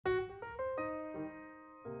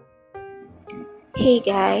Hey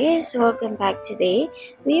guys, welcome back. Today.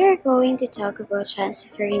 We are going to talk about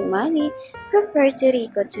transferring money from Puerto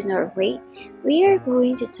Rico to Norway. We are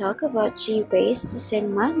going to talk about 3 ways to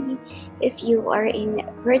send money if you are in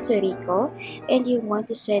Puerto Rico and you want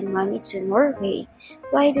to send money to Norway.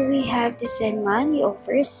 Why do we have to send money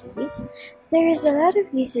overseas? There is a lot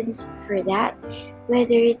of reasons for that,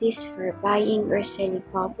 whether it is for buying or selling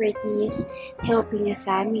properties, helping a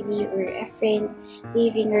family or a friend,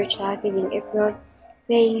 living or traveling abroad,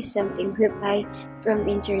 paying something we buy from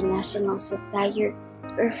international supplier,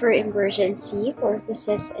 or for emergency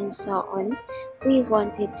purposes and so on. We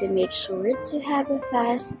wanted to make sure to have a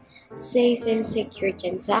fast, safe and secure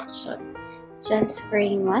transaction.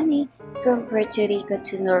 Transferring money from Puerto Rico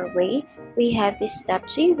to Norway, we have these top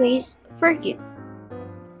 3 ways for you.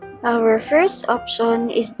 Our first option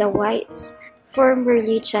is the WISE,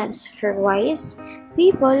 formerly TransferWise.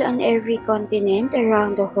 People on every continent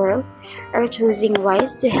around the world are choosing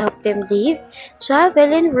WISE to help them live,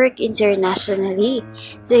 travel, and work internationally.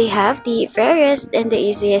 They have the fairest and the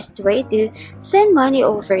easiest way to send money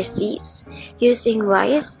overseas. Using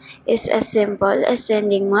WISE is as simple as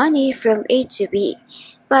sending money from A to B.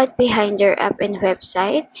 But behind their app and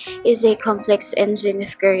website is a complex engine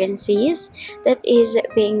of currencies that is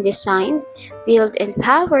being designed, built, and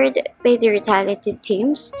powered by their talented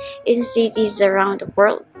teams in cities around the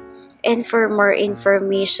world. And for more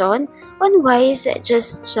information on WISE,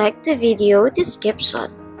 just check the video description.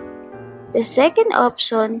 The second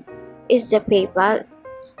option is the PayPal.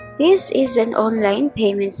 This is an online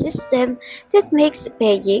payment system that makes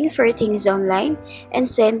paying for things online and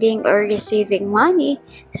sending or receiving money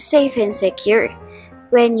safe and secure.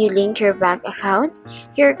 When you link your bank account,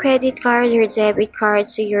 your credit card or debit card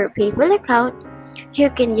to your PayPal account,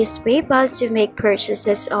 you can use PayPal to make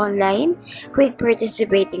purchases online with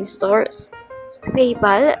participating stores.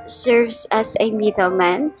 PayPal serves as a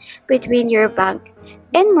middleman between your bank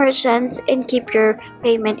and merchants and keep your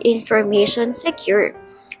payment information secure.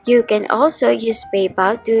 You can also use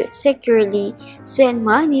PayPal to securely send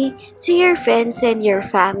money to your friends and your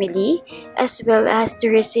family, as well as to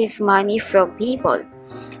receive money from people.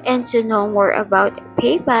 And to know more about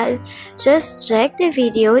PayPal, just check the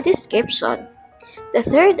video description. The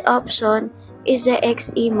third option is the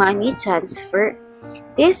XE Money Transfer.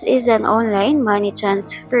 This is an online money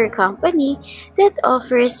transfer company that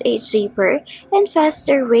offers a cheaper and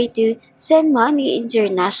faster way to send money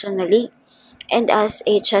internationally. And as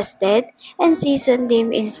a trusted and seasoned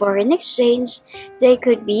name in foreign exchange, they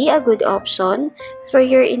could be a good option for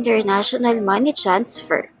your international money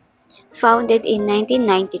transfer. Founded in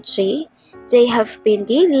 1993, they have been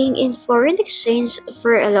dealing in foreign exchange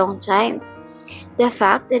for a long time. The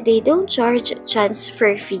fact that they don't charge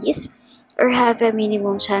transfer fees or have a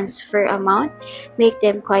minimum transfer amount make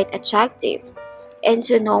them quite attractive. And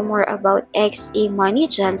to know more about XE Money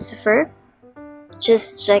Transfer,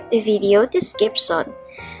 just check the video description.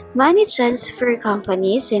 Money transfer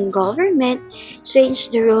companies and government change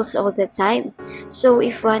the rules all the time. So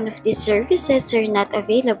if one of these services are not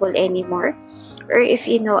available anymore, or if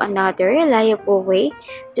you know another reliable way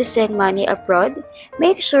to send money abroad,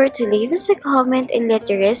 make sure to leave us a comment and let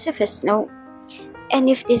the rest of us know. And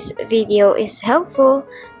if this video is helpful,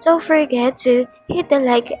 don't forget to hit the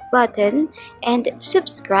like button and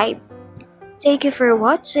subscribe. Thank you for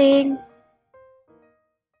watching.